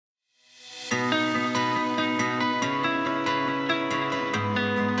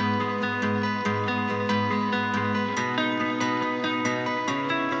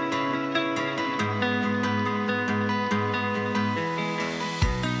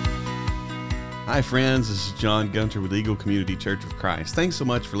Hi, friends. This is John Gunter with Eagle Community Church of Christ. Thanks so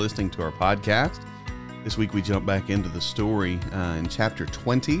much for listening to our podcast. This week we jump back into the story in chapter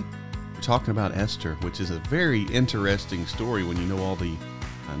 20. We're talking about Esther, which is a very interesting story when you know all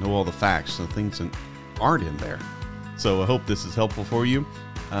the facts and things that aren't in there. So I hope this is helpful for you.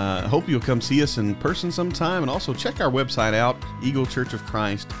 I hope you'll come see us in person sometime, and also check our website out,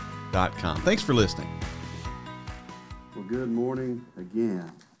 eaglechurchofchrist.com. Thanks for listening. Well, good morning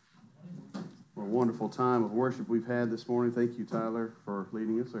again. What a wonderful time of worship we've had this morning. Thank you, Tyler, for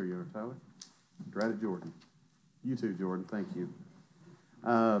leading us. There you are, Tyler. Right at Jordan. You too, Jordan. Thank you.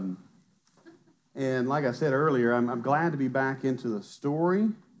 And like I said earlier, I'm glad to be back into the story.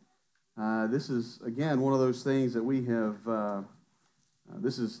 This is, again, one of those things that we have,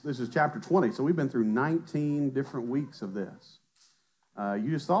 this is chapter 20, so we've been through 19 different weeks of this.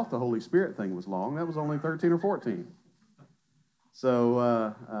 You just thought the Holy Spirit thing was long. That was only 13 or 14.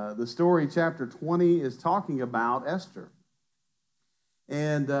 So the story, chapter 20, is talking about Esther.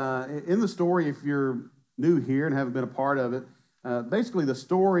 And in the story, if you're new here and haven't been a part of it, basically the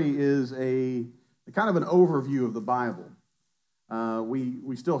story is a kind of an overview of the Bible.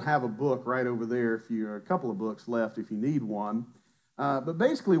 We still have a book right over there, a couple of books left if you need one. But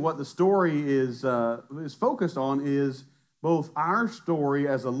basically what the story is focused on is both our story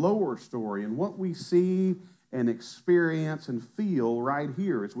as a lower story and what we see and experience and feel right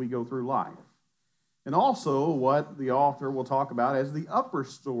here as we go through life. And also what the author will talk about as the upper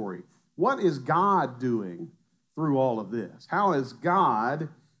story. What is God doing through all of this? How is God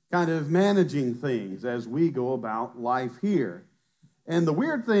kind of managing things as we go about life here? And the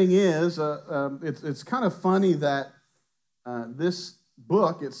weird thing is, it's kind of funny that this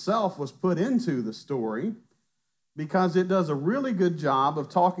book itself was put into the story, because it does a really good job of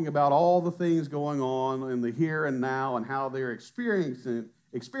talking about all the things going on in the here and now and how they're experiencing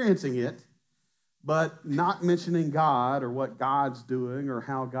it, but not mentioning God or what God's doing or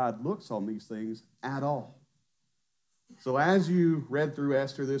how God looks on these things at all. So as you read through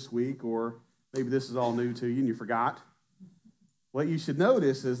Esther this week, or maybe this is all new to you and you forgot, what you should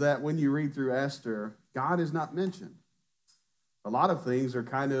notice is that when you read through Esther, God is not mentioned. A lot of things are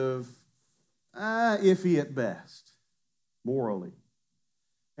kind of iffy at best, morally.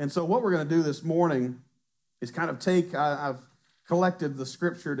 And so what we're going to do this morning is kind of I've collected the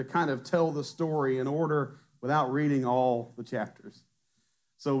scripture to kind of tell the story in order without reading all the chapters.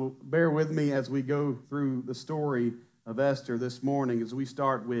 So bear with me as we go through the story of Esther this morning, as we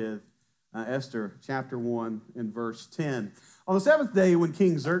start with Esther chapter 1 and verse 10. On the seventh day, when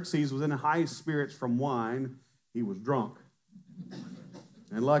King Xerxes was in high spirits from wine, he was drunk.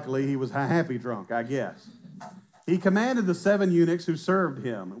 And luckily, he was a happy drunk, I guess. He commanded the 7 eunuchs who served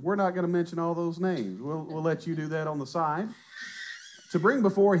him. We're not going to mention all those names. We'll let you do that on the side. To bring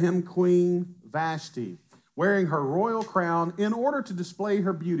before him Queen Vashti, wearing her royal crown, in order to display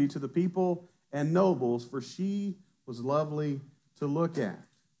her beauty to the people and nobles, for she was lovely to look at.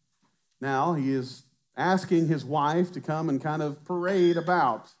 Now, he is asking his wife to come and kind of parade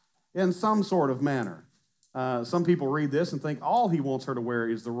about in some sort of manner. Some people read this and think all he wants her to wear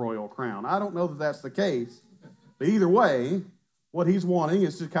is the royal crown. I don't know that that's the case, but either way, what he's wanting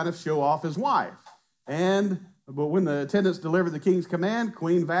is to kind of show off his wife. But when the attendants delivered the king's command,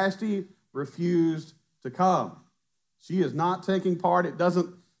 Queen Vashti refused to come. She is not taking part. It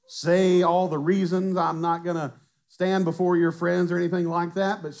doesn't say all the reasons. I'm not going to stand before your friends or anything like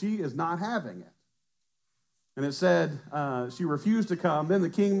that, but she is not having it. And it said she refused to come. Then the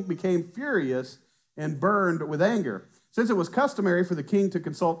king became furious and burned with anger. Since it was customary for the king to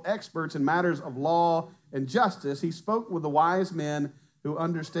consult experts in matters of law and justice, he spoke with the wise men who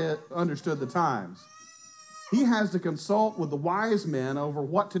understood the times. He has to consult with the wise men over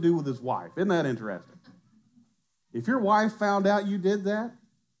what to do with his wife. Isn't that interesting? If your wife found out you did that,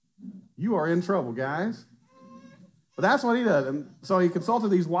 you are in trouble, guys. But that's what he did. And so he consulted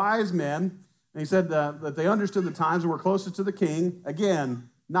these wise men, and he said that they understood the times and were closest to the king. Again,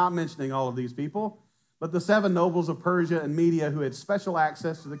 not mentioning all of these people, but the 7 nobles of Persia and Media who had special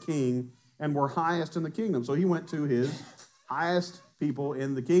access to the king and were highest in the kingdom. So he went to his highest people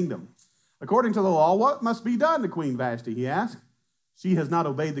in the kingdom. According to the law, what must be done to Queen Vashti, he asked. She has not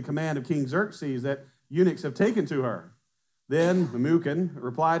obeyed the command of King Xerxes that eunuchs have taken to her. Then Memucan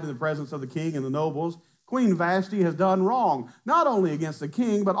replied in the presence of the king and the nobles, Queen Vashti has done wrong, not only against the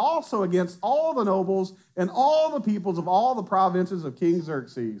king, but also against all the nobles and all the peoples of all the provinces of King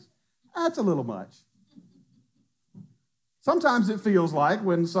Xerxes. That's a little much. Sometimes it feels like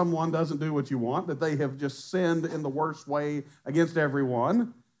when someone doesn't do what you want, that they have just sinned in the worst way against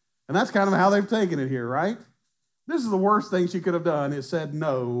everyone. And that's kind of how they've taken it here, right? This is the worst thing she could have done, is said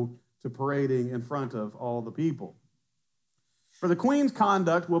no to parading in front of all the people. For the queen's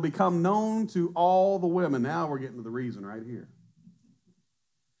conduct will become known to all the women. Now we're getting to the reason right here.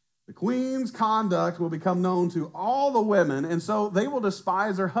 The queen's conduct will become known to all the women, and so they will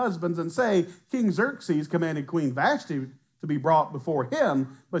despise their husbands and say, King Xerxes commanded Queen Vashti to be brought before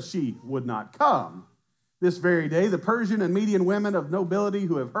him, but she would not come. This very day, the Persian and Median women of nobility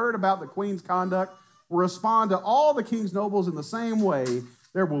who have heard about the queen's conduct will respond to all the king's nobles in the same way.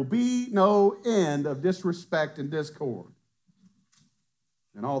 There will be no end of disrespect and discord.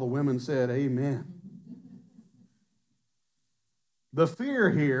 And all the women said, Amen. The fear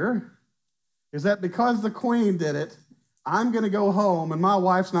here is that because the queen did it, I'm going to go home and my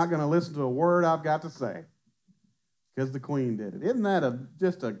wife's not going to listen to a word I've got to say because the queen did it. Isn't that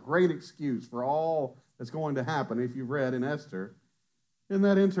just a great excuse for all that's going to happen if you've read in Esther? Isn't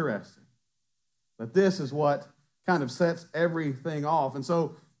that interesting? But this is what kind of sets everything off. And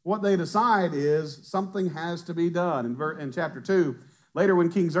so what they decide is something has to be done. In chapter 2, later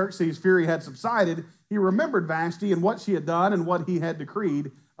when King Xerxes' fury had subsided, he remembered Vashti and what she had done and what he had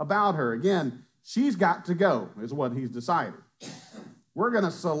decreed about her. Again, she's got to go, is what he's decided. We're going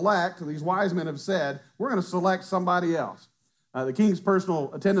to select, these wise men have said, we're going to select somebody else. The king's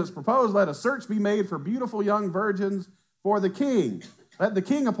personal attendants proposed, let a search be made for beautiful young virgins for the king. Let the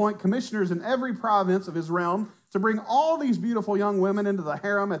king appoint commissioners in every province of his realm to bring all these beautiful young women into the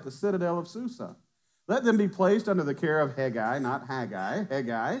harem at the citadel of Susa. Let them be placed under the care of Haggai, not Haggai,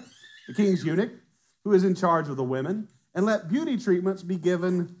 Haggai, the king's eunuch, who is in charge of the women, and let beauty treatments be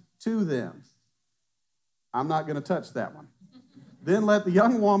given to them. I'm not going to touch that one. Then let the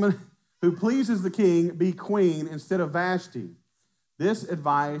young woman who pleases the king be queen instead of Vashti. This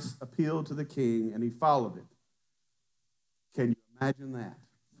advice appealed to the king, and he followed it. Can you imagine that?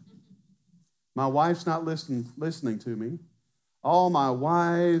 My wife's not listening to me. All my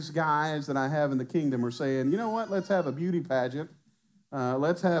wise guys that I have in the kingdom are saying, you know what, let's have a beauty pageant.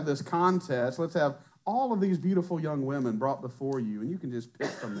 Let's have this contest. Let's have all of these beautiful young women brought before you, and you can just pick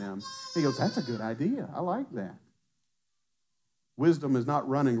from them. He goes, that's a good idea. I like that. Wisdom is not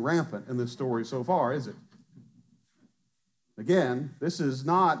running rampant in this story so far, is it? Again, this is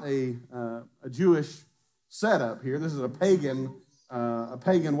not a Jewish setup here. This is a pagan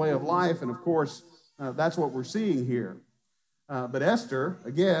way of life, and of course, that's what we're seeing here. But Esther,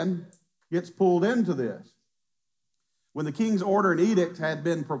 again, gets pulled into this. When the king's order and edict had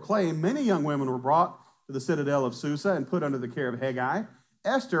been proclaimed, many young women were brought to the citadel of Susa and put under the care of Haggai.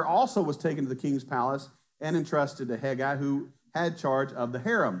 Esther also was taken to the king's palace and entrusted to Haggai, who had charge of the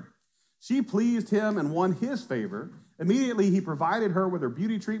harem. She pleased him and won his favor. Immediately, he provided her with her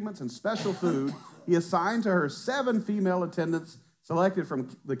beauty treatments and special food. He assigned to her 7 female attendants selected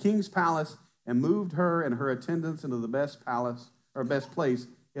from the king's palace and moved her and her attendants into the best place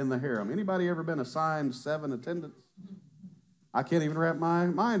in the harem. Anybody ever been assigned 7 attendants? I can't even wrap my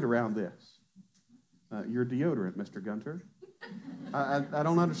mind around this. Your deodorant, Mr. Gunter. I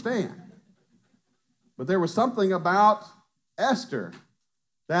don't understand. But there was something about Esther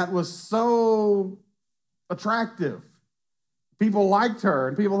that was so attractive. People liked her,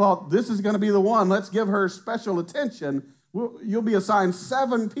 and people thought, this is going to be the one. Let's give her special attention. You'll be assigned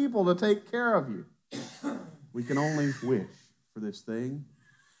 7 people to take care of you. We can only wish for this thing.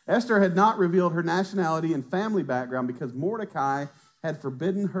 Esther had not revealed her nationality and family background because Mordecai had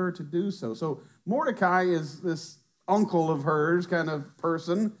forbidden her to do so. So Mordecai is this uncle of hers kind of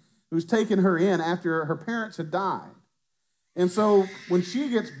person who's taken her in after her parents had died. And so when she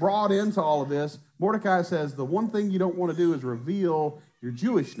gets brought into all of this, Mordecai says, the one thing you don't want to do is reveal your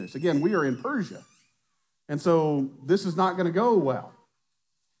Jewishness. Again, we are in Persia. And so this is not going to go well.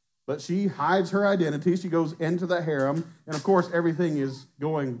 But she hides her identity. She goes into the harem. And of course, everything is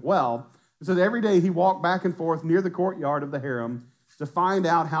going well. It says every day he walked back and forth near the courtyard of the harem to find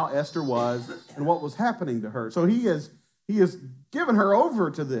out how Esther was and what was happening to her. So he has given her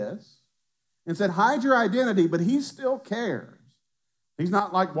over to this and said, hide your identity, but he still cares. He's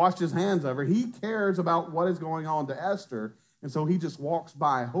not like washed his hands of her. He cares about what is going on to Esther. And so he just walks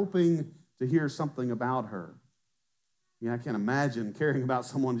by hoping to hear something about her. Yeah, I can't imagine caring about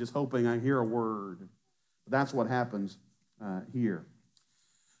someone just hoping I hear a word. But that's what happens here.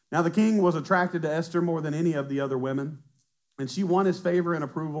 Now the king was attracted to Esther more than any of the other women, and she won his favor and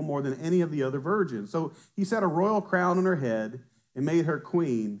approval more than any of the other virgins. So he set a royal crown on her head and made her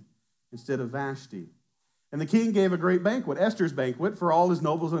queen instead of Vashti. And the king gave a great banquet, Esther's banquet, for all his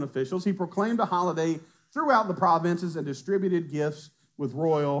nobles and officials. He proclaimed a holiday throughout the provinces and distributed gifts with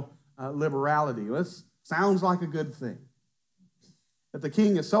royal liberality. This sounds like a good thing. That the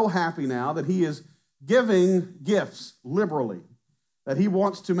king is so happy now that he is giving gifts liberally. that he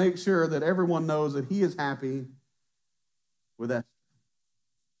wants to make sure that everyone knows that he is happy with Esther.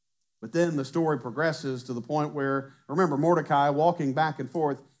 But then the story progresses to the point where, remember, Mordecai walking back and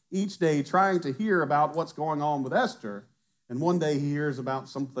forth each day trying to hear about what's going on with Esther. And one day he hears about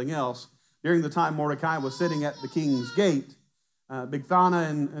something else. During the time Mordecai was sitting at the king's gate, Bigthana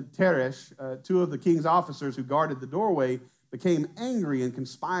and Teresh, two of the king's officers who guarded the doorway, became angry and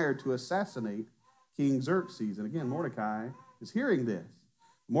conspired to assassinate King Xerxes. And again, Mordecai is hearing this.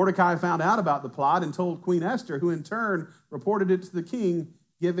 Mordecai found out about the plot and told Queen Esther, who in turn reported it to the king,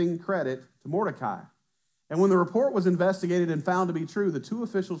 giving credit to Mordecai. And when the report was investigated and found to be true, the two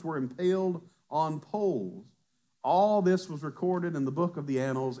officials were impaled on poles. All this was recorded in the book of the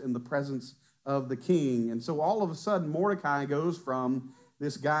annals in the presence of the king. And so all of a sudden, Mordecai goes from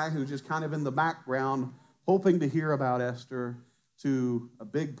this guy who's just kind of in the background, hoping to hear about Esther, to a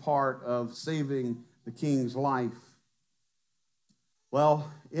big part of saving the king's life.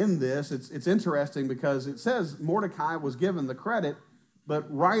 Well, in this, it's interesting because it says Mordecai was given the credit,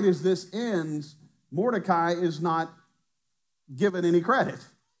 but right as this ends, Mordecai is not given any credit.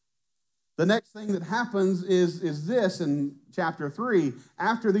 The next thing that happens is this in chapter 3.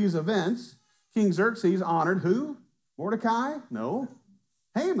 After these events, King Xerxes honored who? Mordecai? No,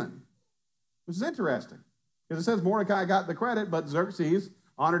 Haman, which is interesting because it says Mordecai got the credit, but Xerxes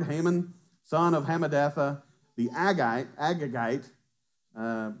honored Haman, son of Hammedatha, the Agagite.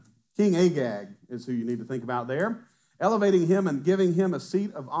 King Agag is who you need to think about there, elevating him and giving him a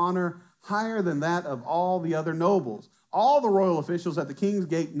seat of honor higher than that of all the other nobles. All the royal officials at the king's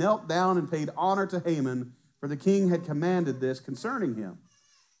gate knelt down and paid honor to Haman, for the king had commanded this concerning him.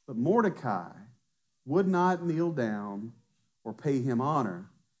 But Mordecai would not kneel down or pay him honor.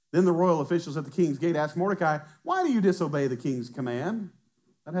 Then the royal officials at the king's gate asked Mordecai, "Why do you disobey the king's command?"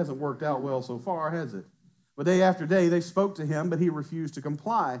 That hasn't worked out well so far, has it? But day after day they spoke to him, but he refused to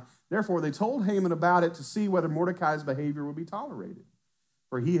comply. Therefore they told Haman about it to see whether Mordecai's behavior would be tolerated.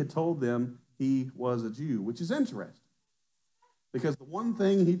 For he had told them he was a Jew, which is interesting. Because the one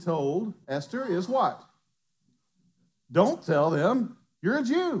thing he told Esther is what? Don't tell them you're a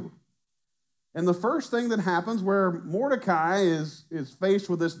Jew. And the first thing that happens where Mordecai is faced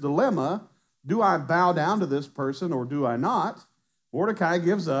with this dilemma, do I bow down to this person or do I not? Mordecai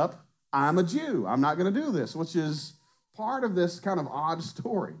gives up, I'm a Jew. I'm not going to do this, which is part of this kind of odd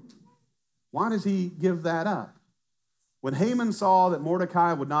story. Why does he give that up? When Haman saw that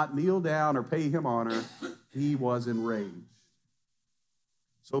Mordecai would not kneel down or pay him honor, he was enraged.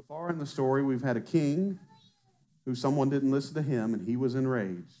 So far in the story, we've had a king who someone didn't listen to him, and he was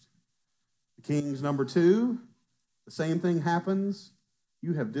enraged. The king's number 2, the same thing happens.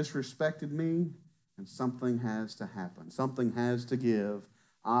 You have disrespected me, and something has to happen. Something has to give.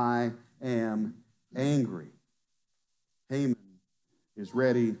 I am angry. Haman is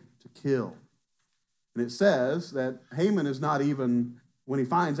ready to kill. And it says that Haman is not even, when he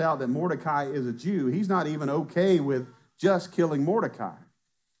finds out that Mordecai is a Jew, he's not even okay with just killing Mordecai.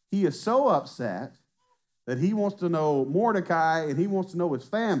 He is so upset that he wants to know Mordecai and he wants to know his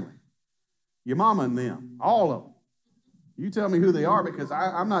family. Your mama and them, all of them. You tell me who they are because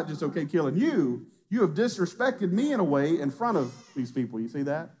I'm not just okay killing you. You have disrespected me in a way in front of these people. You see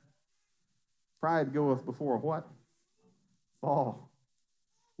that? Pride goeth before what? Fall.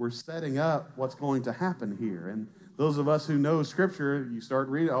 We're setting up what's going to happen here. And those of us who know Scripture, you start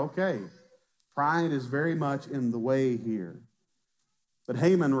reading, okay, pride is very much in the way here. But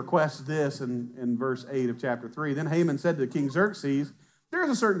Haman requests this in verse 8 of chapter 3. Then Haman said to King Xerxes, "There's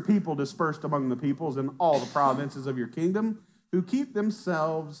a certain people dispersed among the peoples in all the provinces of your kingdom who keep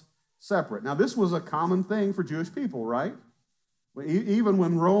themselves separate." Now, this was a common thing for Jewish people, right? Even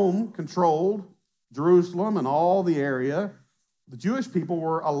when Rome controlled Jerusalem and all the area, the Jewish people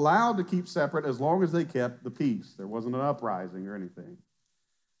were allowed to keep separate as long as they kept the peace. There wasn't an uprising or anything.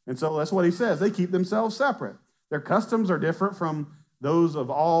 And so that's what he says. They keep themselves separate. Their customs are different from those of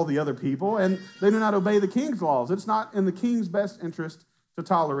all the other people, and they do not obey the king's laws. It's not in the king's best interest to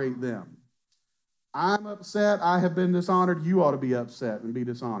tolerate them. I'm upset. I have been dishonored. You ought to be upset and be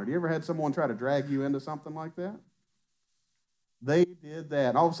dishonored. You ever had someone try to drag you into something like that? They did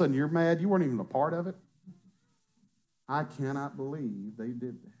that. All of a sudden, you're mad. You weren't even a part of it. I cannot believe they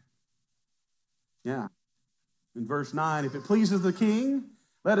did that. Yeah. In verse 9, if it pleases the king,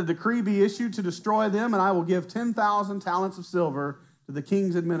 let a decree be issued to destroy them, and I will give 10,000 talents of silver to the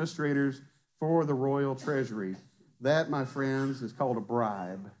king's administrators for the royal treasury. That, my friends, is called a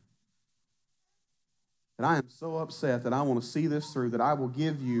bribe. And I am so upset that I want to see this through, that I will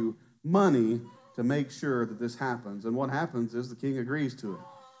give you money to make sure that this happens. And what happens is the king agrees to it.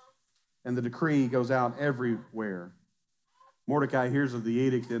 And the decree goes out everywhere. Mordecai hears of the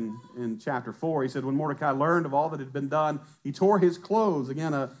edict in chapter 4. He said, when Mordecai learned of all that had been done, he tore his clothes,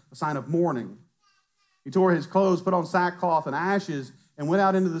 again, a sign of mourning. He tore his clothes, put on sackcloth and ashes, and went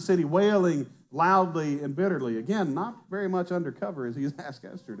out into the city wailing loudly and bitterly. Again, not very much undercover as he's asked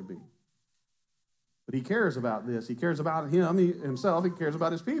Esther to be. But he cares about this. He cares about himself. He cares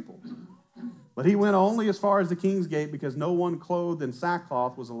about his people. But he went only as far as the king's gate because no one clothed in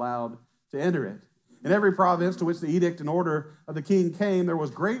sackcloth was allowed to enter it. In every province to which the edict and order of the king came, there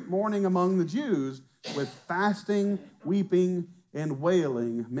was great mourning among the Jews with fasting, weeping, and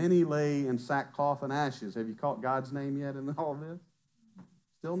wailing. Many lay in sackcloth and ashes. Have you caught God's name yet in all of this?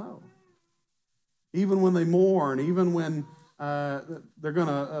 Still no. Even when they mourn, even when they're going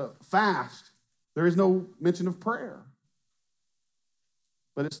to fast, there is no mention of prayer.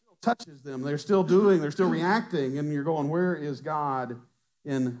 But it still touches them. They're still reacting, and you're going, where is God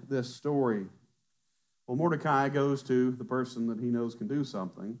in this story? Well, Mordecai goes to the person that he knows can do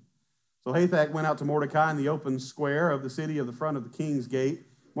something. So Hathach went out to Mordecai in the open square of the city of the front of the king's gate.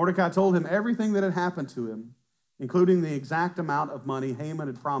 Mordecai told him everything that had happened to him, including the exact amount of money Haman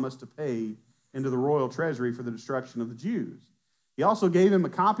had promised to pay into the royal treasury for the destruction of the Jews. He also gave him a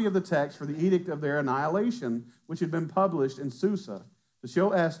copy of the text for the edict of their annihilation, which had been published in Susa, to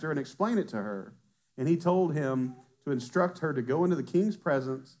show Esther and explain it to her. And he told him to instruct her to go into the king's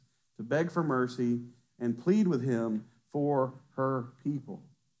presence, to beg for mercy, and plead with him for her people.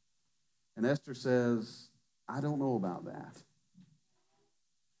 And Esther says, I don't know about that.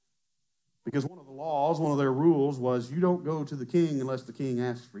 Because one of the laws, one of their rules was you don't go to the king unless the king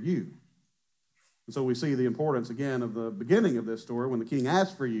asks for you. And so we see the importance again of the beginning of this story. When the king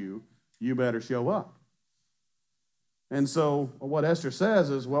asks for you, you better show up. And so what Esther says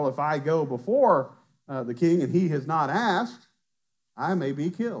is, well, if I go before the king and he has not asked, I may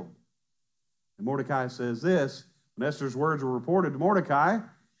be killed. And Mordecai says this, when Esther's words were reported to Mordecai,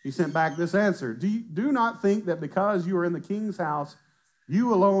 he sent back this answer. Do not think that because you are in the king's house,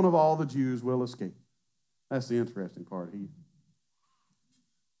 you alone of all the Jews will escape. That's the interesting part.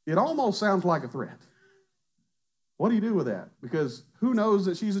 It almost sounds like a threat. What do you do with that? Because who knows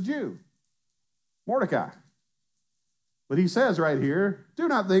that she's a Jew? Mordecai. But he says right here, do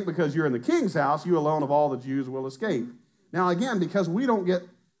not think because you're in the king's house, you alone of all the Jews will escape. Now again, because we don't get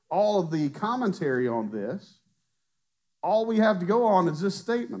all of the commentary on this, all we have to go on is this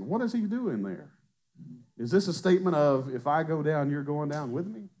statement. What is he doing there? Is this a statement of, if I go down, you're going down with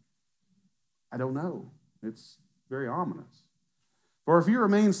me? I don't know. It's very ominous. For if you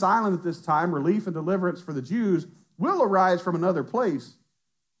remain silent at this time, relief and deliverance for the Jews will arise from another place,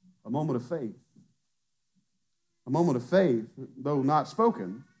 a moment of faith. A moment of faith, though not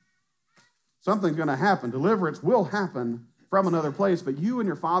spoken. Something's going to happen. Deliverance will happen from another place, but you and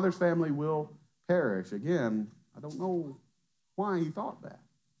your father's family will perish. Again, I don't know why he thought that.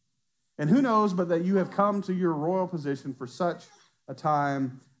 And who knows but that you have come to your royal position for such a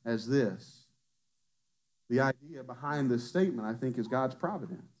time as this. The idea behind this statement, I think, is God's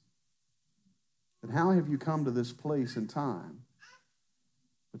providence. But how have you come to this place and time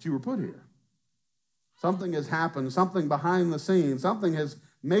that you were put here? Something has happened, something behind the scenes, something has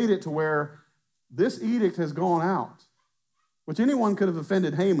made it to where this edict has gone out, which anyone could have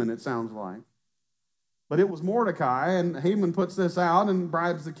offended Haman, it sounds like. But it was Mordecai, and Haman puts this out and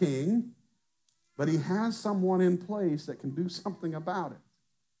bribes the king. But he has someone in place that can do something about it.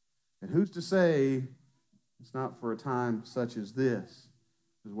 And who's to say it's not for a time such as this,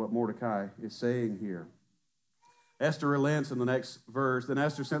 is what Mordecai is saying here. Esther relents in the next verse. Then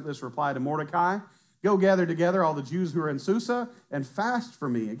Esther sent this reply to Mordecai, go gather together all the Jews who are in Susa and fast for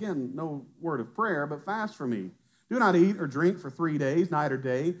me. Again, no word of prayer, but fast for me. Do not eat or drink for 3 days, night or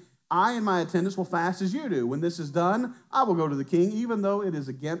day. I and my attendants will fast as you do. When this is done, I will go to the king, even though it is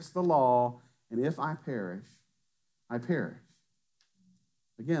against the law. And if I perish, I perish.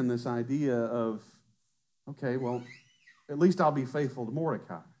 Again, this idea of, okay, well, at least I'll be faithful to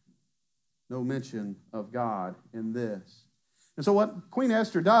Mordecai. No mention of God in this. And so what Queen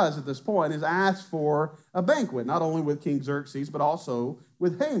Esther does at this point is ask for a banquet, not only with King Xerxes, but also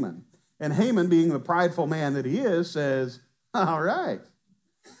with Haman. And Haman, being the prideful man that he is, says, all right,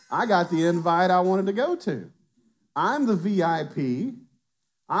 I got the invite I wanted to go to. I'm the VIP.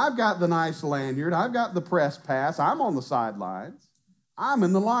 I've got the nice lanyard. I've got the press pass. I'm on the sidelines. I'm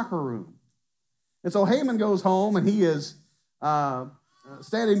in the locker room. And so Haman goes home, and he is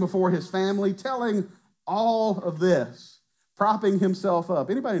standing before his family, telling all of this, propping himself up.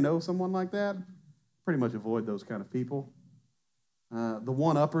 Anybody know someone like that? Pretty much avoid those kind of people. The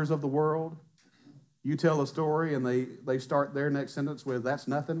one-uppers of the world. You tell a story, and they start their next sentence with, that's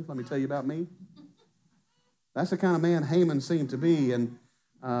nothing. Let me tell you about me. That's the kind of man Haman seemed to be, and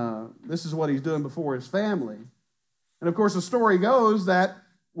this is what he's doing before his family. And of course, the story goes that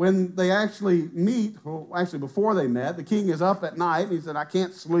when they actually meet, well, actually before they met, the king is up at night, and he said, I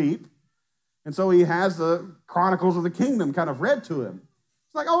can't sleep. And so he has the Chronicles of the Kingdom kind of read to him.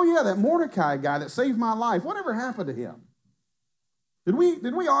 It's like, oh yeah, that Mordecai guy that saved my life, whatever happened to him? Did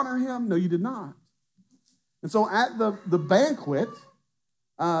we honor him? No, you did not. And so at the banquet,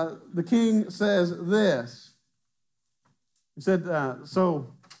 the king says this. He said,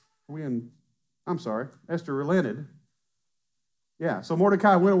 Esther relented. Yeah, so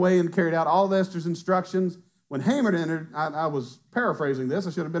Mordecai went away and carried out all of Esther's instructions. When Haman entered, I was paraphrasing this,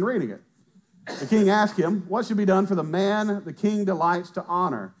 I should have been reading it. The king asked him, what should be done for the man the king delights to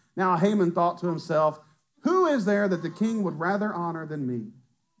honor? Now Haman thought to himself, who is there that the king would rather honor than me?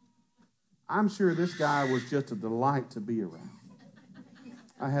 I'm sure this guy was just a delight to be around.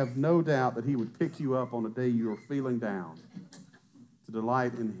 I have no doubt that he would pick you up on a day you are feeling down to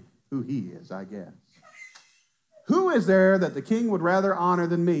delight in who he is, I guess. Who is there that the king would rather honor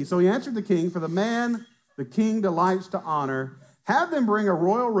than me? So he answered the king, for the man the king delights to honor, have them bring a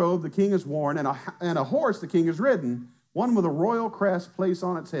royal robe the king has worn and a horse the king has ridden, one with a royal crest placed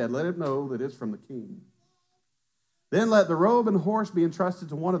on its head. Let it know that it's from the king. Then let the robe and horse be entrusted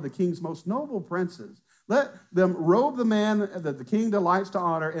to one of the king's most noble princes. Let them robe the man that the king delights to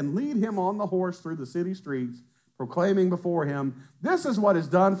honor and lead him on the horse through the city streets, proclaiming before him, this is what is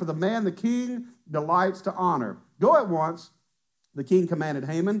done for the man the king delights to honor. Go at once, the king commanded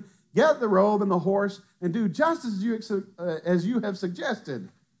Haman, get the robe and the horse and do just as you have suggested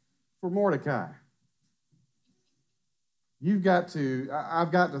for Mordecai. I've got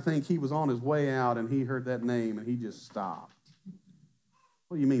to think he was on his way out and he heard that name and he just stopped.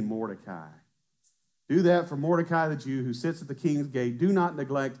 What do you mean, Mordecai? Do that for Mordecai the Jew who sits at the king's gate. Do not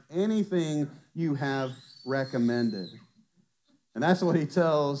neglect anything you have recommended. And that's what he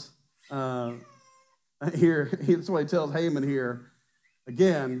tells here. That's what he tells Haman here.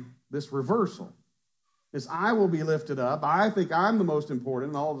 Again, this reversal. This I will be lifted up. I think I'm the most important.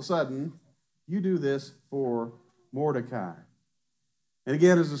 And all of a sudden, you do this for Mordecai. And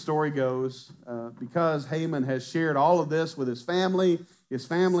again, as the story goes, because Haman has shared all of this with his family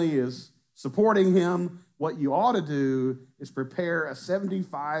is supporting him. What you ought to do is prepare a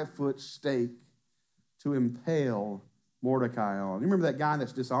 75-foot stake to impale Mordecai on. You remember that guy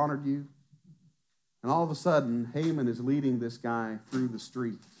that's dishonored you? And all of a sudden, Haman is leading this guy through the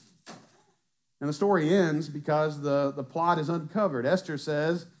street. And the story ends because the plot is uncovered. Esther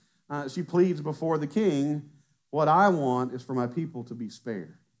says, she pleads before the king, what I want is for my people to be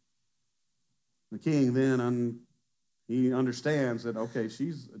spared. The king then, he understands that, okay,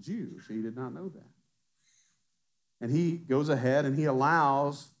 she's a Jew. She did not know that. And he goes ahead and he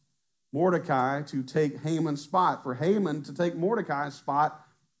allows Mordecai to take Haman's spot, for Haman to take Mordecai's spot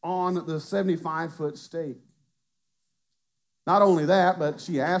on the 75-foot stake. Not only that, but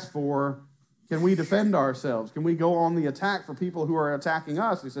she asked for, can we defend ourselves? Can we go on the attack for people who are attacking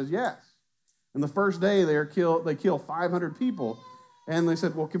us? He says, yes. And the first day they kill 500 people. And they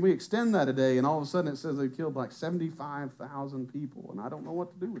said, well, can we extend that a day? And all of a sudden it says they killed like 75,000 people. And I don't know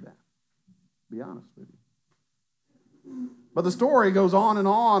what to do with that, to be honest with you. But the story goes on and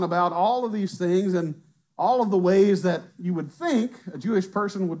on about all of these things and all of the ways that you would think a Jewish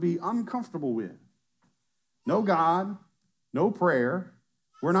person would be uncomfortable with. No God, no prayer.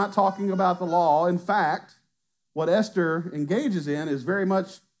 We're not talking about the law. In fact, what Esther engages in is very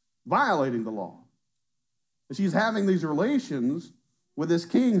much violating the law. She's having these relations with this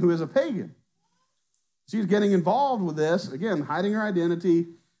king who is a pagan. She's getting involved with this, again, hiding her identity.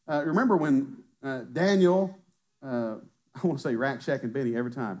 Remember when Daniel, I want to say Rack, Shack, and Benny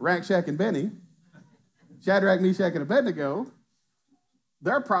every time. Rack, Shack, and Benny, Shadrach, Meshach, and Abednego,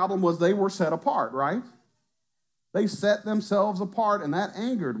 their problem was they were set apart, right? They set themselves apart, and that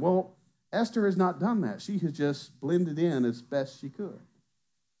angered. Well, Esther has not done that. She has just blended in as best she could.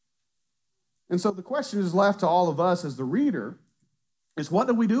 And so the question is left to all of us as the reader is, what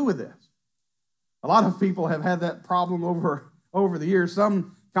do we do with this? A lot of people have had that problem over the years.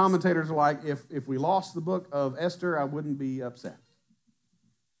 Some commentators are like, if we lost the book of Esther, I wouldn't be upset.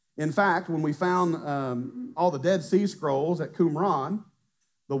 In fact, when we found all the Dead Sea Scrolls at Qumran,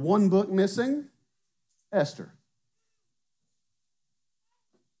 the one book missing, Esther.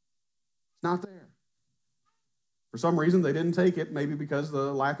 It's not there. For some reason, they didn't take it, maybe because of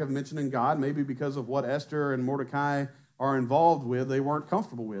the lack of mentioning God, maybe because of what Esther and Mordecai are involved with, they weren't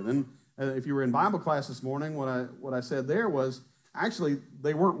comfortable with. And if you were in Bible class this morning, what I said there was, actually,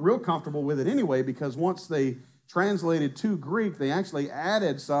 they weren't real comfortable with it anyway, because once they translated to Greek, they actually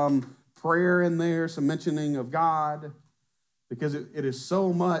added some prayer in there, some mentioning of God, because it is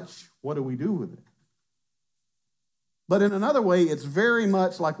so much, what do we do with it? But in another way, it's very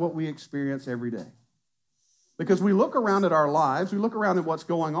much like what we experience every day. Because we look around at our lives, we look around at what's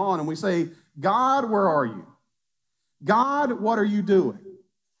going on, and we say, God, where are you? God, what are you doing?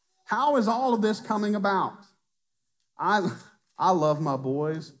 How is all of this coming about? I love my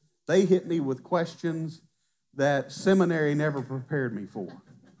boys. They hit me with questions that seminary never prepared me for.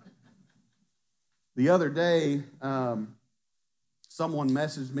 The other day, someone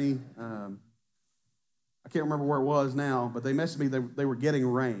messaged me. I can't remember where it was now, but they messaged me. They were getting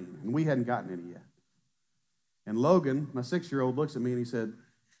rain, and we hadn't gotten any yet. And Logan, my 6-year-old, looks at me and he said,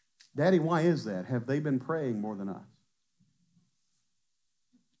 Daddy, why is that? Have they been praying more than us?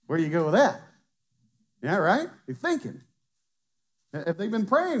 Where do you go with that? Yeah, right? You're thinking. Have they been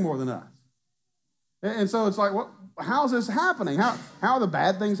praying more than us? And so it's like, how's this happening? How are the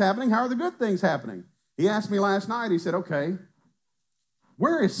bad things happening? How are the good things happening? He asked me last night, he said, okay,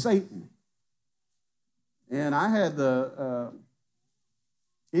 where is Satan? And I had the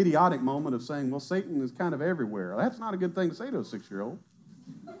idiotic moment of saying, well, Satan is kind of everywhere. That's not a good thing to say to a 6-year-old.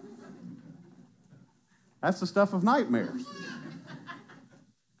 That's the stuff of nightmares.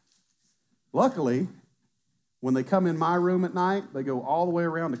 Luckily, when they come in my room at night, they go all the way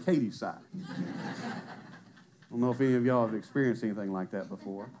around to Katie's side. I don't know if any of y'all have experienced anything like that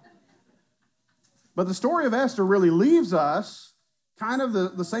before. But the story of Esther really leaves us kind of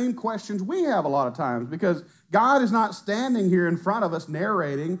the same questions we have a lot of times, because God is not standing here in front of us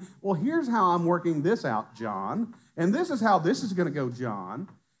narrating, well, here's how I'm working this out, John, and this is how this is going to go, John.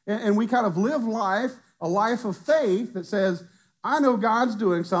 And we kind of live life, a life of faith that says, I know God's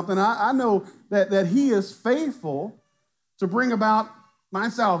doing something. I know that He is faithful to bring about my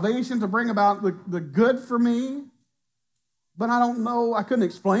salvation, to bring about the good for me. But I don't know, I couldn't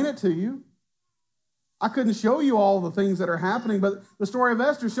explain it to you. I couldn't show you all the things that are happening, but the story of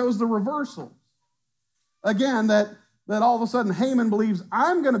Esther shows the reversal. Again, that all of a sudden Haman believes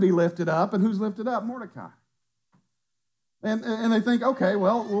I'm going to be lifted up, and who's lifted up? Mordecai. And they think, okay,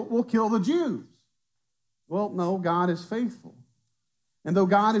 well, we'll kill the Jews. Well, no, God is faithful. And though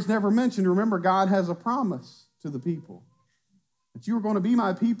God is never mentioned, remember, God has a promise to the people that you are going to be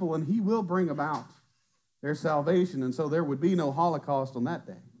my people, and He will bring about their salvation. And so there would be no Holocaust on that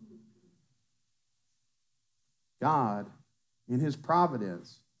day. God, in His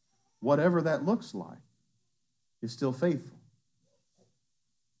providence, whatever that looks like, is still faithful.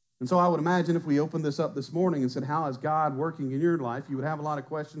 And so I would imagine if we opened this up this morning and said, how is God working in your life? You would have a lot of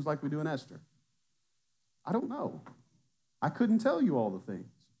questions like we do in Esther. I don't know. I couldn't tell you all the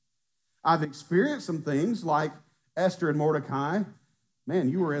things. I've experienced some things like Esther and Mordecai. Man,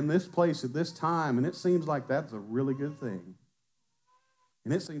 you were in this place at this time, and it seems like that's a really good thing.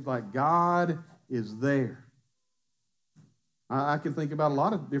 And it seems like God is there. I can think about a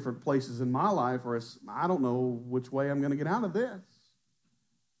lot of different places in my life where I don't know which way I'm going to get out of this.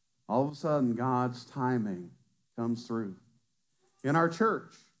 All of a sudden, God's timing comes through. In our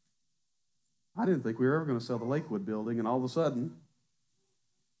church, I didn't think we were ever going to sell the Lakewood building, and all of a sudden,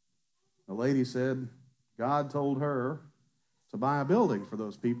 a lady said God told her to buy a building for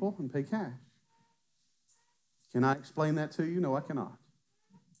those people and pay cash. Can I explain that to you? No, I cannot.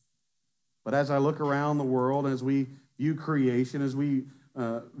 But as I look around the world, as we view creation, as we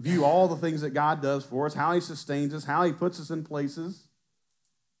view all the things that God does for us, how He sustains us, how He puts us in places,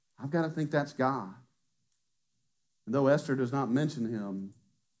 I've got to think that's God. And though Esther does not mention Him,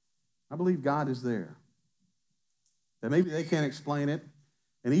 I believe God is there. That maybe they can't explain it,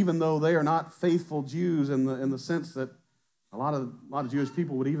 and even though they are not faithful Jews in the sense that a lot of Jewish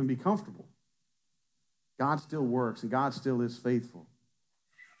people would even be comfortable, God still works, and God still is faithful.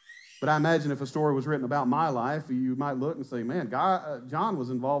 But I imagine if a story was written about my life, you might look and say, man, John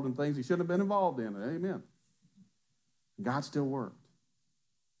was involved in things he shouldn't have been involved in. Amen. And God still worked.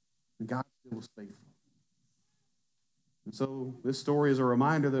 And God still was faithful. And so this story is a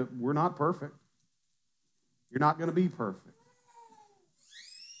reminder that we're not perfect. You're not going to be perfect.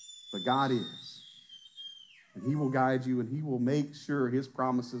 But God is. And He will guide you, and He will make sure His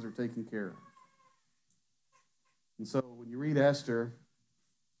promises are taken care of. And so when you read Esther,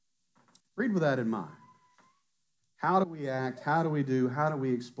 read with that in mind. How do we act? How do we do? How do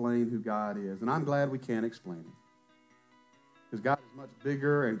we explain who God is? And I'm glad we can explain it. Because God is much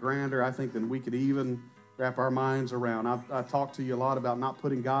bigger and grander, I think, than we could even wrap our minds around. I've talked to you a lot about not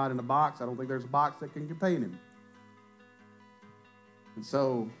putting God in a box. I don't think there's a box that can contain Him. And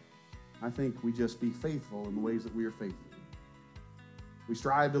so I think we just be faithful in the ways that we are faithful. We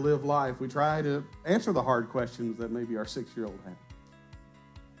strive to live life. We try to answer the hard questions that maybe our 6-year-old had.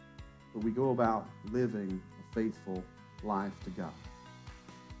 but we go about living a faithful life to God.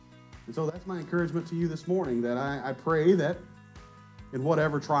 And so that's my encouragement to you this morning, that I pray that in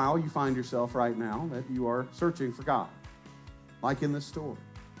whatever trial you find yourself right now, that you are searching for God, like in this story.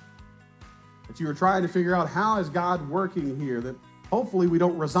 That you are trying to figure out, how is God working here? That hopefully we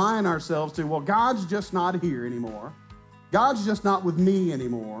don't resign ourselves to, well, God's just not here anymore. God's just not with me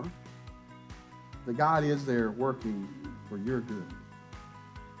anymore. That God is there working for your good.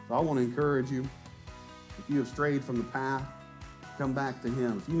 So I want to encourage you, if you have strayed from the path, come back to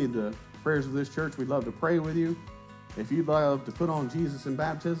Him. If you need the prayers of this church, we'd love to pray with you. If you'd love to put on Jesus in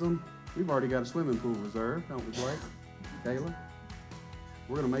baptism, we've already got a swimming pool reserved, don't we, Blake? Kayla?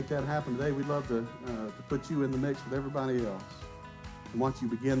 We're going to make that happen today. We'd love to put you in the mix with everybody else. And once you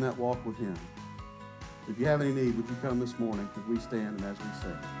begin that walk with Him, if you have any need, would you come this morning as we stand and as we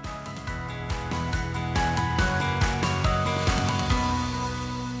sing?